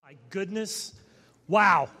My goodness.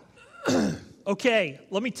 Wow. Okay,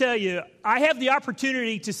 let me tell you, I have the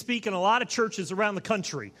opportunity to speak in a lot of churches around the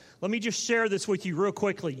country. Let me just share this with you real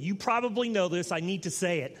quickly. You probably know this. I need to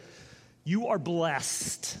say it. You are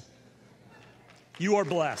blessed. You are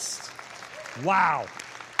blessed. Wow.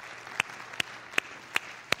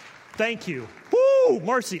 Thank you. Woo,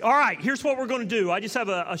 mercy. All right, here's what we're going to do. I just have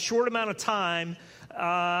a short amount of time.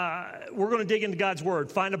 We're going to dig into God's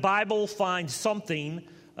Word. Find a Bible, find something.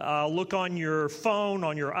 Look on your phone,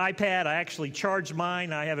 on your iPad. I actually charged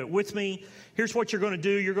mine. I have it with me. Here's what you're going to do.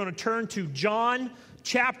 You're going to turn to John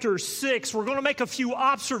chapter 6. We're going to make a few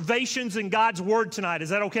observations in God's Word tonight. Is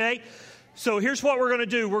that okay? So here's what we're going to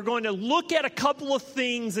do. We're going to look at a couple of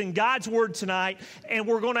things in God's Word tonight, and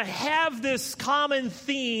we're going to have this common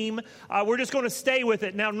theme. We're just going to stay with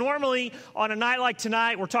it. Now, normally on a night like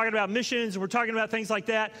tonight, we're talking about missions, and we're talking about things like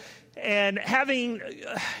that. And having,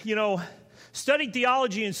 studied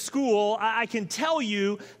theology in school, I can tell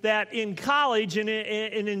you that in college and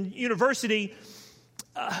in university,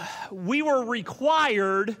 we were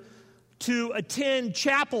required to attend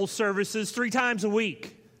chapel services 3 times a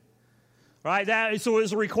week. Right? So it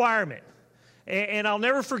was a requirement. And I'll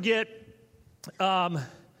never forget,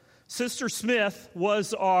 Sister Smith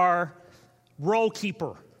was our roll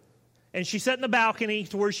keeper. And she sat in the balcony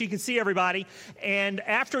to where she could see everybody. And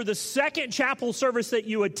after the second chapel service that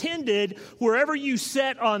you attended, wherever you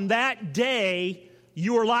sat on that day,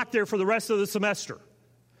 you were locked there for the rest of the semester.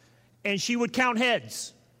 And she would count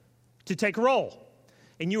heads to take a roll.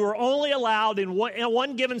 And you were only allowed in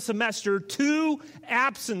one given semester 2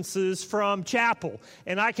 absences from chapel.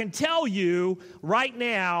 And I can tell you right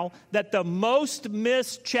now that the most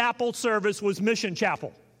missed chapel service was Mission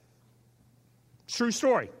Chapel. True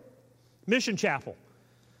story. Mission Chapel.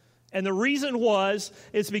 And the reason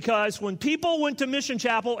is because when people went to Mission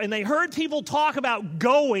Chapel and they heard people talk about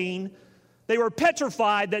going, they were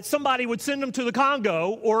petrified that somebody would send them to the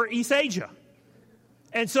Congo or East Asia.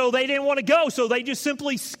 And so they didn't want to go, so they just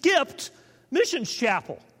simply skipped Missions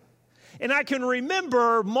Chapel. And I can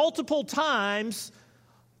remember multiple times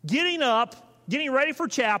getting up, getting ready for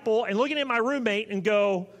chapel, and looking at my roommate and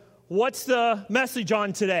go, what's the message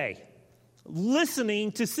on today?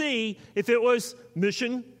 Listening to see if it was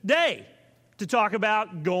Mission Day, to talk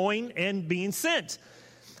about going and being sent.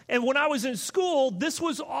 And when I was in school, this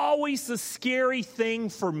was always the scary thing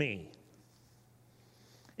for me.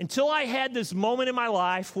 Until I had this moment in my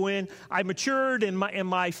life when I matured and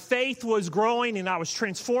my faith was growing and I was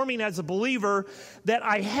transforming as a believer, that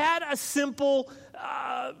I had a simple,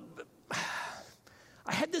 I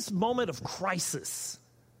had this moment of crisis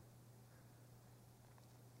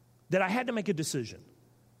that I had to make a decision.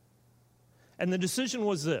 And the decision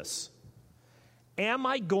was this: am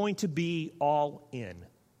I going to be all in?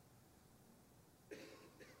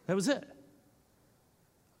 That was it.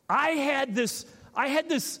 I had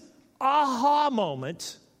this aha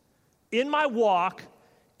moment in my walk,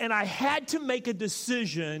 and I had to make a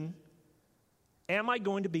decision. Am I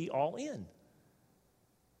going to be all in?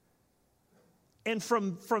 And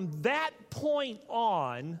from that point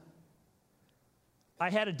on, I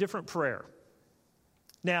had a different prayer.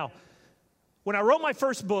 Now, when I wrote my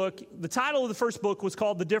first book, the title of the first book was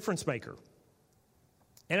called The Difference Maker.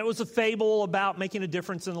 And it was a fable about making a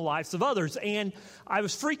difference in the lives of others. And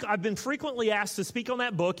I've been frequently asked to speak on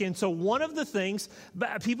that book. And so one of the things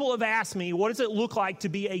people have asked me, what does it look like to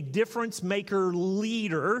be a difference maker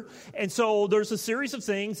leader? And so there's a series of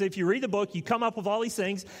things. If you read the book, you come up with all these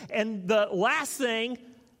things. And the last thing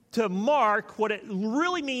to mark what it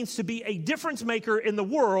really means to be a difference maker in the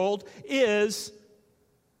world is,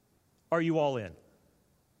 are you all in?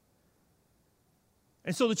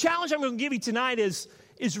 And so the challenge I'm going to give you tonight is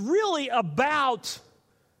really about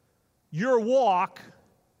your walk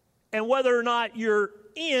and whether or not you're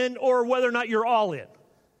in or whether or not you're all in.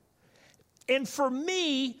 And for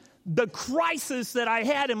me, the crisis that I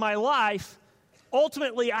had in my life,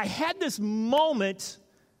 ultimately I had this moment,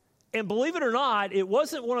 and believe it or not, it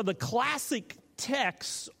wasn't one of the classic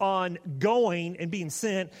texts on going and being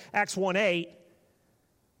sent, Acts 1:8,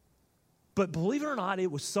 but believe it or not,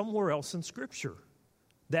 it was somewhere else in Scripture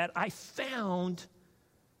that I found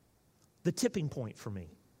the tipping point for me.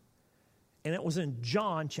 And it was in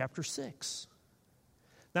John chapter 6.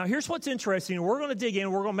 Now, here's what's interesting. We're going to dig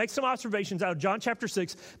in. We're going to make some observations out of John chapter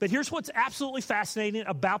 6. But here's what's absolutely fascinating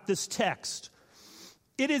about this text.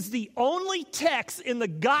 It is the only text in the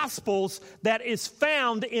Gospels that is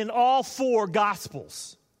found in all 4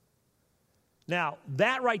 Gospels. Now,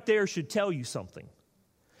 that right there should tell you something.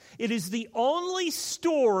 It is the only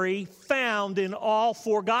story found in all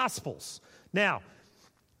 4 Gospels. Now,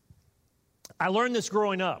 I learned this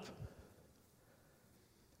growing up,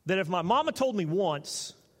 that if my mama told me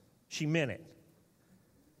once, she meant it.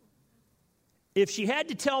 If she had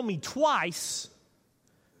to tell me twice,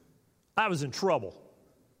 I was in trouble.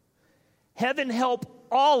 Heaven help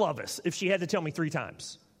all of us if she had to tell me 3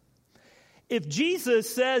 times. If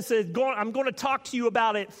Jesus says that I'm going to talk to you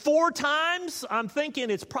about it 4 times, I'm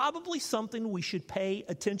thinking it's probably something we should pay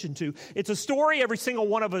attention to. It's a story every single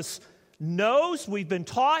one of us knows. We've been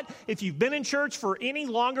taught. If you've been in church for any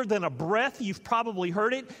longer than a breath, you've probably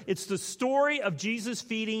heard it. It's the story of Jesus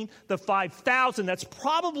feeding the 5,000. That's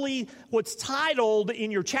probably what's titled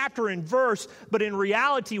in your chapter and verse, but in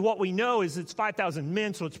reality, what we know is it's 5,000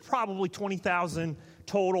 men, so it's probably 20,000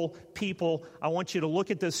 total people. I want you to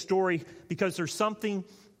look at this story because there's something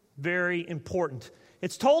very important.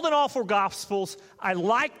 It's told in all 4 Gospels. I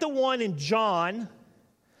like the one in John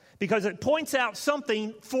because it points out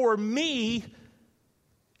something. For me,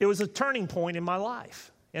 it was a turning point in my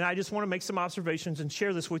life. And I just want to make some observations and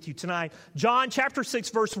share this with you tonight. John chapter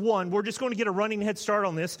 6, verse 1. We're just going to get a running head start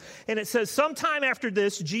on this. And it says, sometime after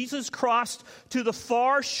this, Jesus crossed to the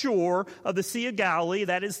far shore of the Sea of Galilee,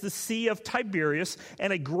 that is the Sea of Tiberias,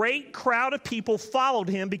 and a great crowd of people followed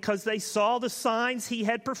him because they saw the signs he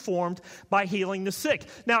had performed by healing the sick.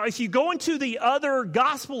 Now, if you go into the other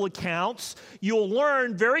gospel accounts, you'll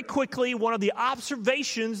learn very quickly one of the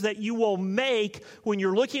observations that you will make when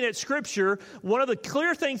you're looking at Scripture. One of the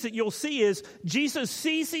clear things that you'll see is Jesus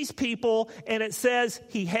sees these people, and it says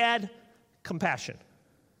he had compassion,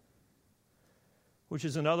 which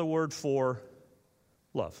is another word for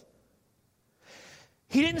love.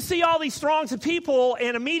 He didn't see all these throngs of people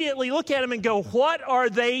and immediately look at them and go, what are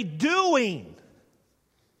they doing?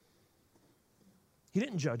 He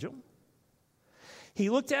didn't judge them.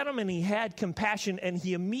 He looked at them and he had compassion, and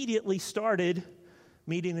he immediately started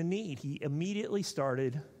meeting a need. He immediately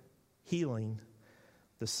started healing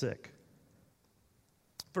the sick.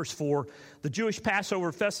 Verse 4, the Jewish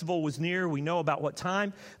Passover festival was near. We know about what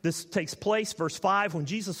time this takes place. Verse 5, when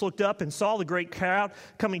Jesus looked up and saw the great crowd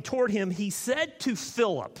coming toward him, he said to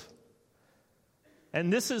Philip,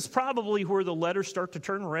 and this is probably where the letters start to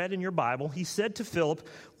turn red in your Bible. He said to Philip,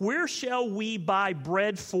 where shall we buy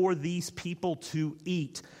bread for these people to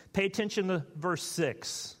eat? Pay attention to verse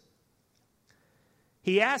 6.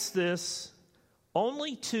 He asked this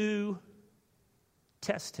only to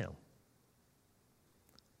test him,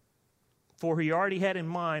 for he already had in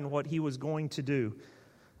mind what he was going to do.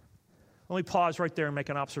 Let me pause right there and make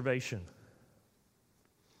an observation.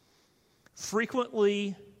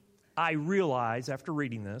 Frequently, I realize after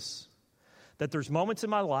reading this that there's moments in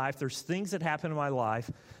my life, there's things that happen in my life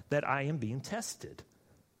that I am being tested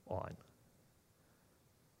on.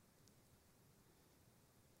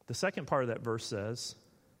 The second part of that verse says,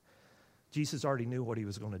 Jesus already knew what he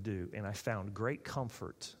was going to do, and I found great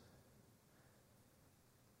comfort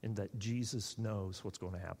in that Jesus knows what's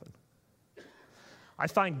going to happen. I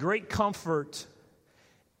find great comfort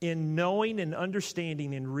in knowing and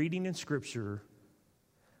understanding and reading in Scripture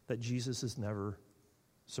that Jesus is never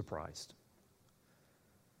surprised.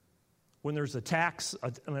 When there's an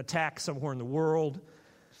attack somewhere in the world,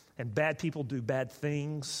 and bad people do bad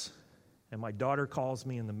things, and my daughter calls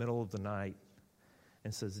me in the middle of the night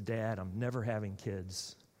and says, Dad, I'm never having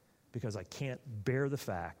kids because I can't bear the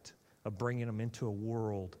fact of bringing them into a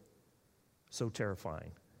world so terrifying.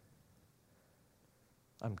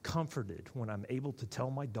 I'm comforted when I'm able to tell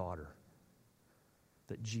my daughter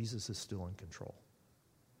that Jesus is still in control.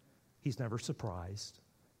 He's never surprised,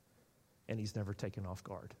 and he's never taken off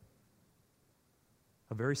guard.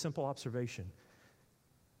 A very simple observation.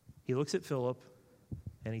 He looks at Philip,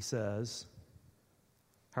 and he says,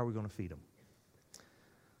 how are we going to feed him?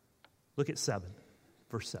 Look at 7,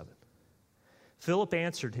 verse 7. Philip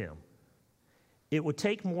answered him, it would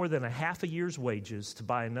take more than a half a year's wages to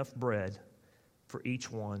buy enough bread for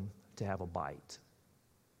each one to have a bite.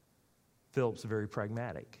 Philip's very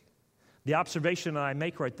pragmatic. The observation that I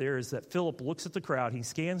make right there is that Philip looks at the crowd, he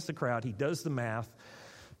scans the crowd, he does the math.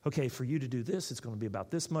 Okay, for you to do this, it's going to be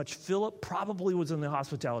about this much. Philip probably was in the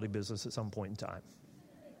hospitality business at some point in time.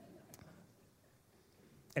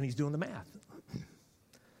 And he's doing the math.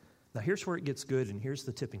 Now, here's where it gets good, and here's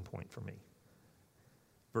the tipping point for me.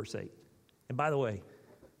 Verse 8. And by the way,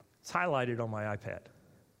 it's highlighted on my iPad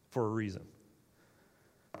for a reason.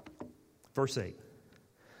 Verse 8.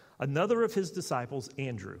 Another of his disciples,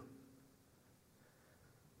 Andrew,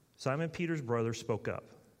 Simon Peter's brother, spoke up.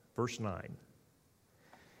 Verse 9.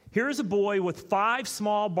 Here is a boy with 5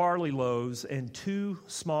 small barley loaves and 2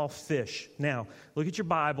 small fish. Now, look at your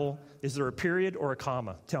Bible. Is there a period or a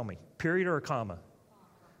comma? Tell me. Period or a comma?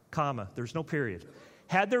 Comma. There's no period.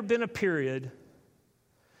 Had there been a period,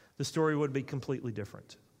 the story would be completely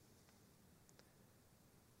different.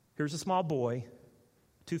 Here's a small boy,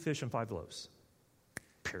 2 fish and 5 loaves.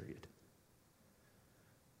 Period.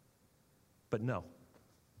 But no.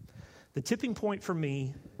 The tipping point for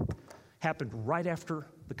me happened right after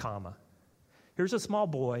the comma. Here's a small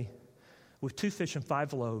boy with 2 fish and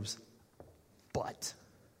 5 loaves, but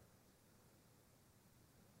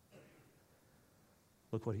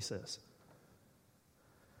look what he says.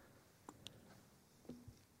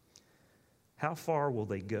 How far will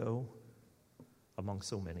they go among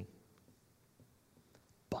so many?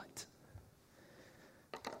 But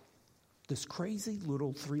this crazy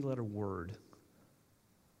little 3-letter word.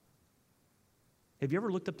 Have you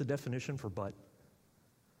ever looked up the definition for but?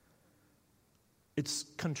 It's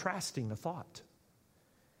contrasting a thought.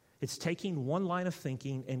 It's taking one line of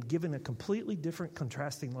thinking and giving a completely different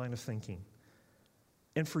contrasting line of thinking.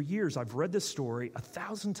 And for years, I've read this story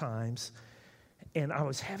 1,000 times, and I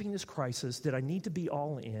was having this crisis that I need to be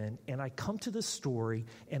all in, and I come to this story,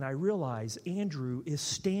 and I realize Andrew is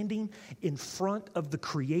standing in front of the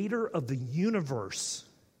creator of the universe,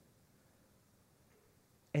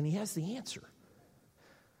 and he has the answer.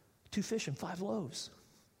 2 fish and 5 loaves.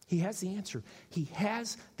 He has the answer. He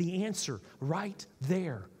has the answer right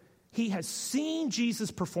there. He has seen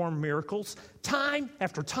Jesus perform miracles time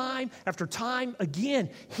after time after time again.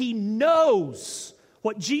 He knows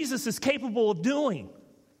what Jesus is capable of doing.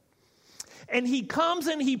 And he comes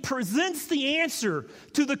and he presents the answer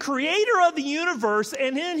to the creator of the universe,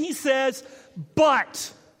 and then he says,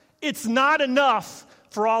 but it's not enough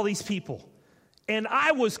for all these people. And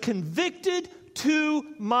I was convicted to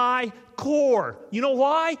my core. You know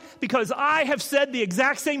why? Because I have said the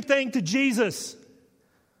exact same thing to Jesus.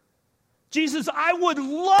 Jesus, I would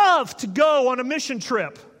love to go on a mission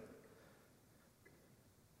trip,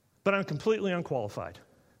 but I'm completely unqualified.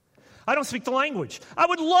 I don't speak the language. I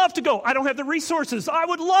would love to go. I don't have the resources. I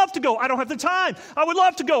would love to go. I don't have the time. I would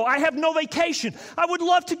love to go. I have no vacation. I would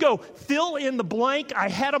love to go. Fill in the blank. I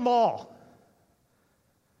had them all.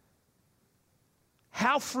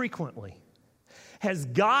 How frequently has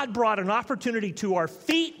God brought an opportunity to our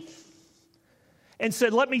feet and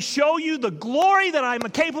said, let me show you the glory that I'm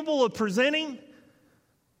capable of presenting?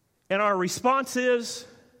 And our response is,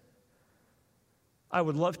 I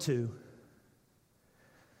would love to,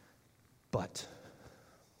 but.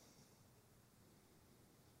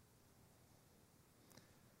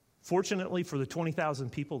 Fortunately for the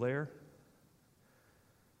 20,000 people there,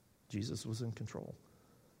 Jesus was in control.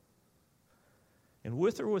 And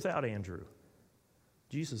with or without Andrew,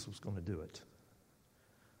 Jesus was going to do it.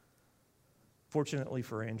 Fortunately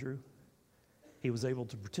for Andrew, he was able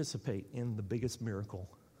to participate in the biggest miracle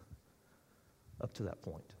up to that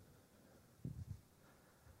point.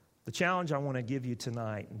 The challenge I want to give you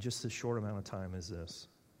tonight in just this short amount of time is this.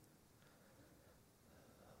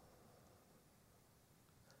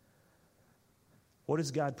 What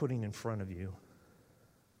is God putting in front of you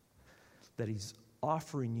that he's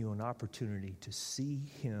offering you an opportunity to see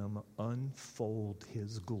him unfold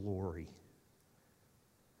his glory?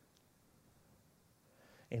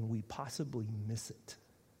 And we possibly miss it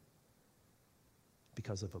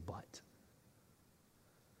because of a but.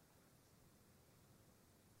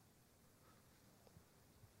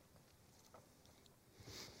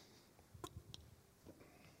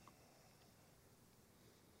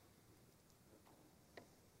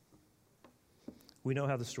 We know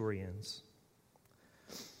how the story ends.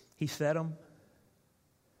 He fed them,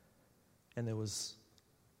 and there was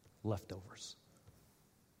leftovers.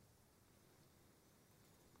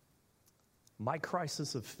 My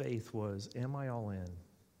crisis of faith was, am I all in,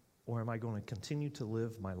 or am I going to continue to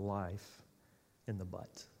live my life in the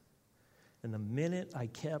but? And the minute I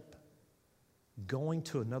kept going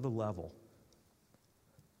to another level,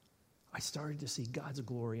 I started to see God's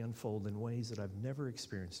glory unfold in ways that I've never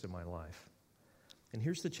experienced in my life. And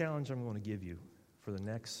here's the challenge I'm going to give you for the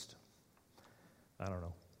next,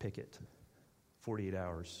 pick it, 48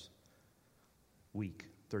 hours, week,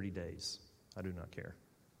 30 days. I do not care.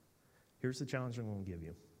 Here's the challenge I'm going to give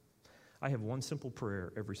you. I have one simple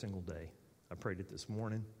prayer every single day. I prayed it this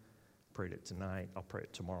morning, prayed it tonight, I'll pray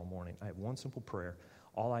it tomorrow morning. I have one simple prayer.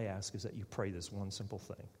 All I ask is that you pray this one simple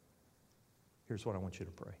thing. Here's what I want you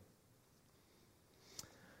to pray.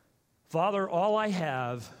 Father, all I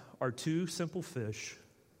have are 2 simple fish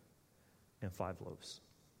and 5 loaves.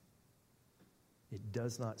 It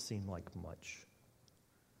does not seem like much,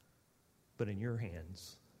 but in your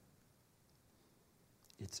hands,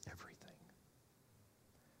 it's everything.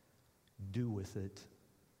 Do with it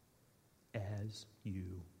as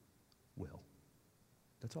you will.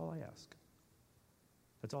 That's all I ask.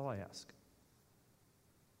 That's all I ask.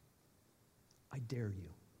 I dare you.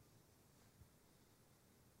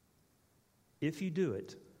 If you do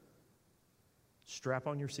it, strap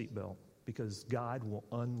on your seatbelt, because God will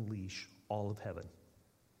unleash all of heaven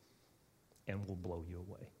and will blow you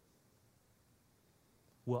away.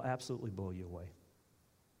 Will absolutely blow you away.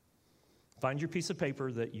 Find your piece of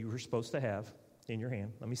paper that you were supposed to have in your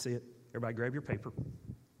hand. Let me see it. Everybody grab your paper.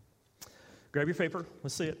 Grab your paper.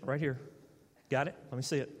 Let's see it right here. Got it? Let me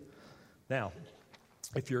see it. Now,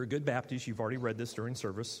 if you're a good Baptist, you've already read this during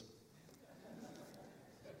service.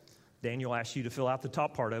 Daniel asked you to fill out the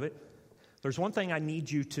top part of it. There's one thing I need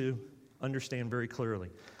you to understand very clearly.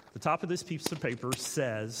 The top of this piece of paper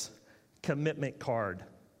says commitment card.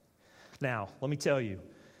 Now, let me tell you,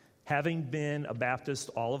 having been a Baptist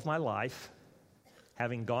all of my life,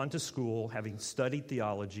 having gone to school, having studied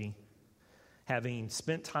theology, having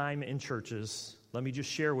spent time in churches, let me just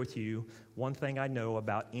share with you one thing I know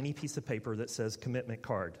about any piece of paper that says commitment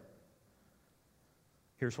card.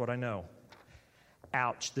 Here's what I know.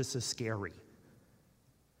 Ouch, this is scary.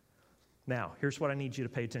 Now, here's what I need you to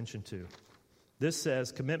pay attention to. This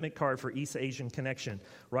says commitment card for East Asian Connection.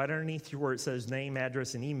 Right underneath where it says name,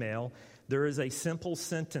 address, and email, there is a simple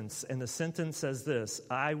sentence, and the sentence says this: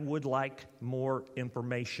 I would like more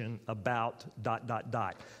information about ...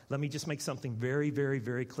 Let me just make something very, very,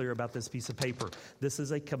 very clear about this piece of paper. This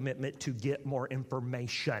is a commitment to get more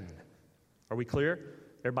information. Are we clear?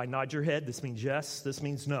 Everybody nod your head. This means yes. This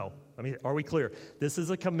means no. Are we clear? This is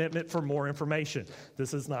a commitment for more information.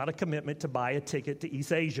 This is not a commitment to buy a ticket to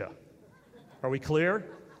East Asia. Are we clear?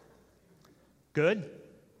 Good?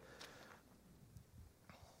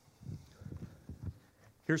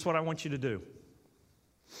 Here's what I want you to do.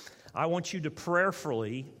 I want you to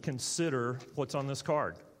prayerfully consider what's on this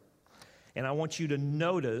card. And I want you to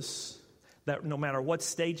notice that no matter what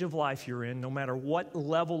stage of life you're in, no matter what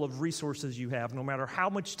level of resources you have, no matter how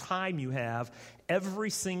much time you have, every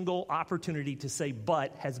single opportunity to say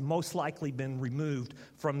but has most likely been removed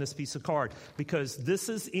from this piece of card. Because this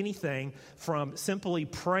is anything from simply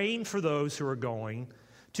praying for those who are going,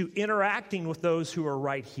 to interacting with those who are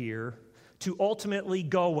right here, to ultimately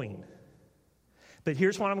going. But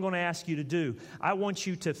here's what I'm going to ask you to do. I want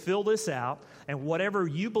you to fill this out, and whatever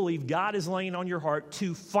you believe God is laying on your heart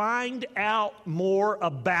to find out more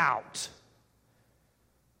about,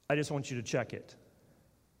 I just want you to check it.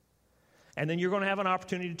 And then you're going to have an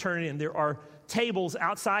opportunity to turn it in. There are tables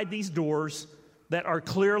outside these doors that are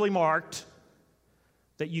clearly marked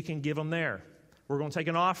that you can give them there. We're going to take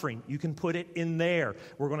an offering. You can put it in there.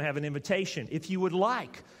 We're going to have an invitation. If you would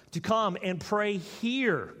like to come and pray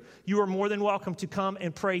here, you are more than welcome to come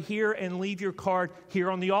and pray here and leave your card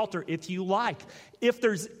here on the altar if you like. If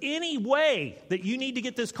there's any way that you need to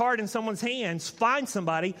get this card in someone's hands, find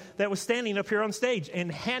somebody that was standing up here on stage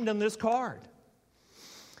and hand them this card.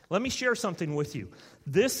 Let me share something with you.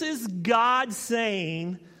 This is God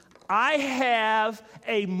saying, I have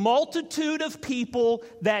a multitude of people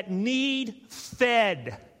that need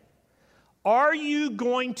fed. Are you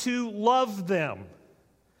going to love them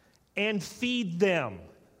and feed them?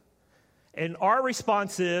 And our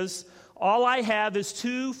response is, all I have is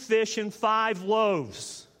 2 fish and 5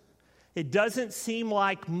 loaves. It doesn't seem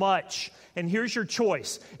like much. And here's your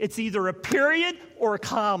choice. It's either a period or a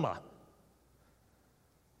comma.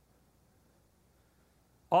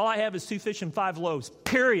 All I have is 2 fish and 5 loaves,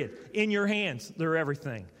 period, in your hands. They're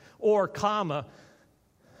everything. Or comma,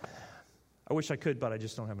 I wish I could, but I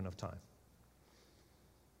just don't have enough time.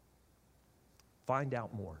 Find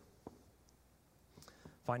out more.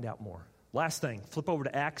 Find out more. Last thing, flip over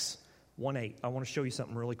to Acts 1:8. I want to show you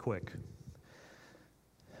something really quick.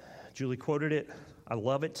 Julie quoted it. I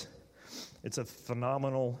love it. It's a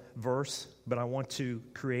phenomenal verse, but I want to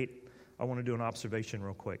do an observation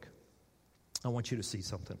real quick. I want you to see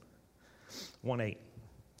something. 1:8.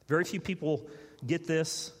 Very few people get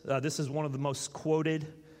this. This is one of the most quoted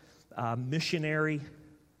missionary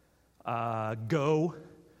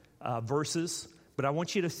verses. But I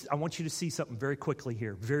want you to see something very quickly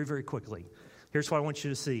here, very, very quickly. Here's what I want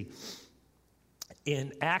you to see.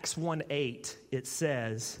 In Acts 1:8, it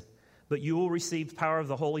says, but you will receive power of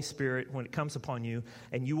the Holy Spirit when it comes upon you,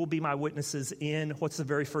 and you will be my witnesses in, what's the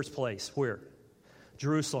very first place? Where?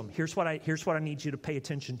 Jerusalem. Here's what I need you to pay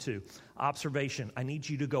attention to. Observation. I need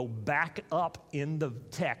you to go back up in the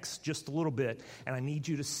text just a little bit, and I need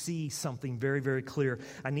you to see something very, very clear.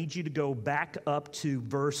 I need you to go back up to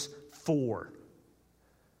verse 4.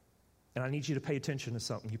 And I need you to pay attention to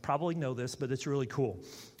something. You probably know this, but it's really cool.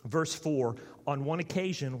 Verse 4, on one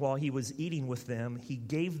occasion while he was eating with them, he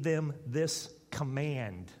gave them this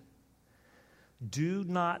command. do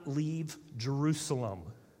not leave Jerusalem,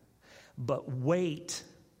 but wait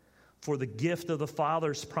for the gift of the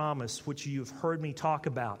Father's promise, which you've heard me talk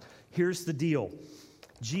about. Here's the deal.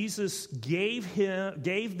 Jesus gave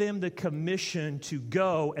them the commission to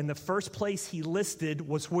go, and the first place he listed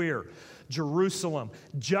was where? Jerusalem.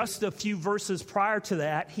 Just a few verses prior to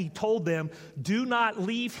that, he told them, do not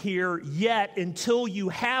leave here yet until you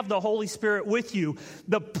have the Holy Spirit with you.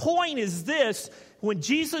 The point is this, when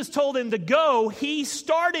Jesus told them to go, he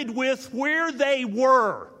started with where they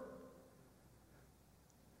were.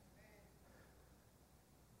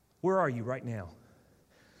 Where are you right now?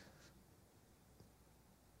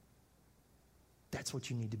 That's what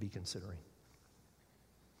you need to be considering.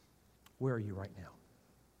 Where are you right now?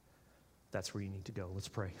 That's where you need to go. Let's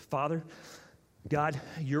pray. Father, God,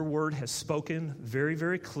 your word has spoken very,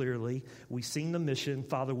 very clearly. We've seen the mission.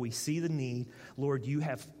 Father, we see the need. Lord, you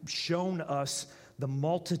have shown us the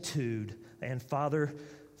multitude. And Father,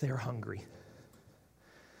 they're hungry.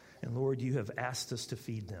 And Lord, you have asked us to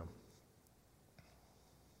feed them.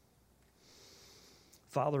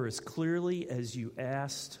 Father, as clearly as you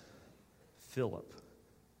asked Philip,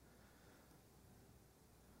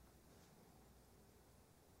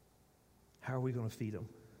 how are we going to feed them?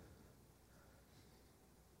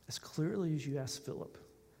 As clearly as you asked Philip,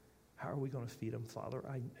 how are we going to feed them, Father?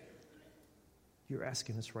 You're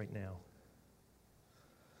asking us right now.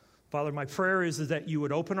 Father, my prayer is that you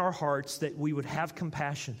would open our hearts, that we would have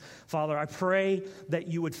compassion. Father, I pray that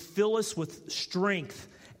you would fill us with strength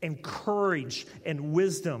and courage and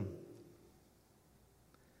wisdom.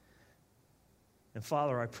 And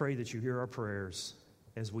Father, I pray that you hear our prayers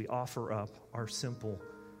as we offer up our simple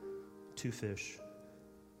 2 fish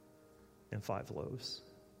and 5 loaves.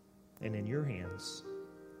 And in your hands,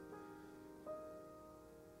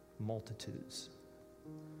 multitudes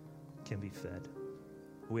can be fed.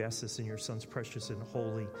 We ask this in your Son's precious and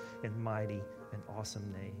holy and mighty and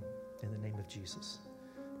awesome name. In the name of Jesus.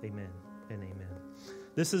 Amen and amen.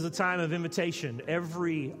 This is a time of invitation.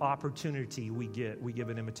 Every opportunity we get, we give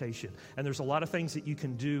an invitation. And there's a lot of things that you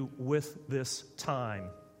can do with this time.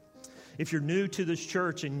 If you're new to this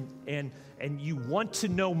church and you want to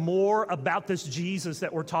know more about this Jesus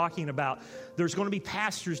that we're talking about, there's going to be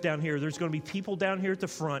pastors down here. There's going to be people down here at the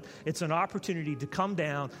front. It's an opportunity to come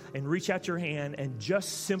down and reach out your hand and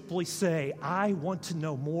just simply say, I want to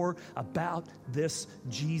know more about this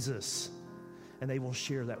Jesus. And they will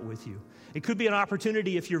share that with you. It could be an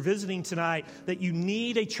opportunity if you're visiting tonight that you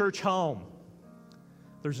need a church home.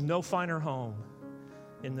 There's no finer home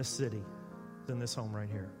in this city than this home right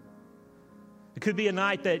here. It could be a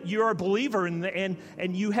night that you're a believer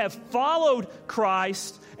and you have followed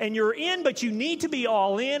Christ and you're in, but you need to be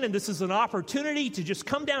all in. And this is an opportunity to just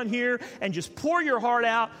come down here and just pour your heart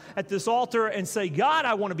out at this altar and say, God,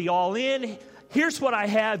 I want to be all in. Here's what I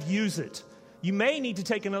have. Use it. You may need to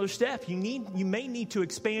take another step. You may need to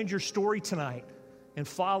expand your story tonight and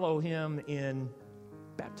follow him in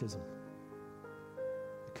baptism.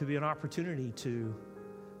 It could be an opportunity to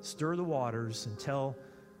stir the waters and tell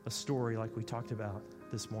a story like we talked about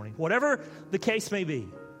this morning. Whatever the case may be,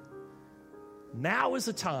 now is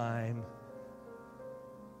the time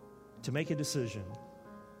to make a decision.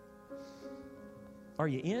 Are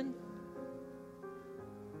you in?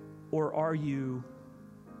 Or are you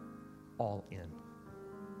all in?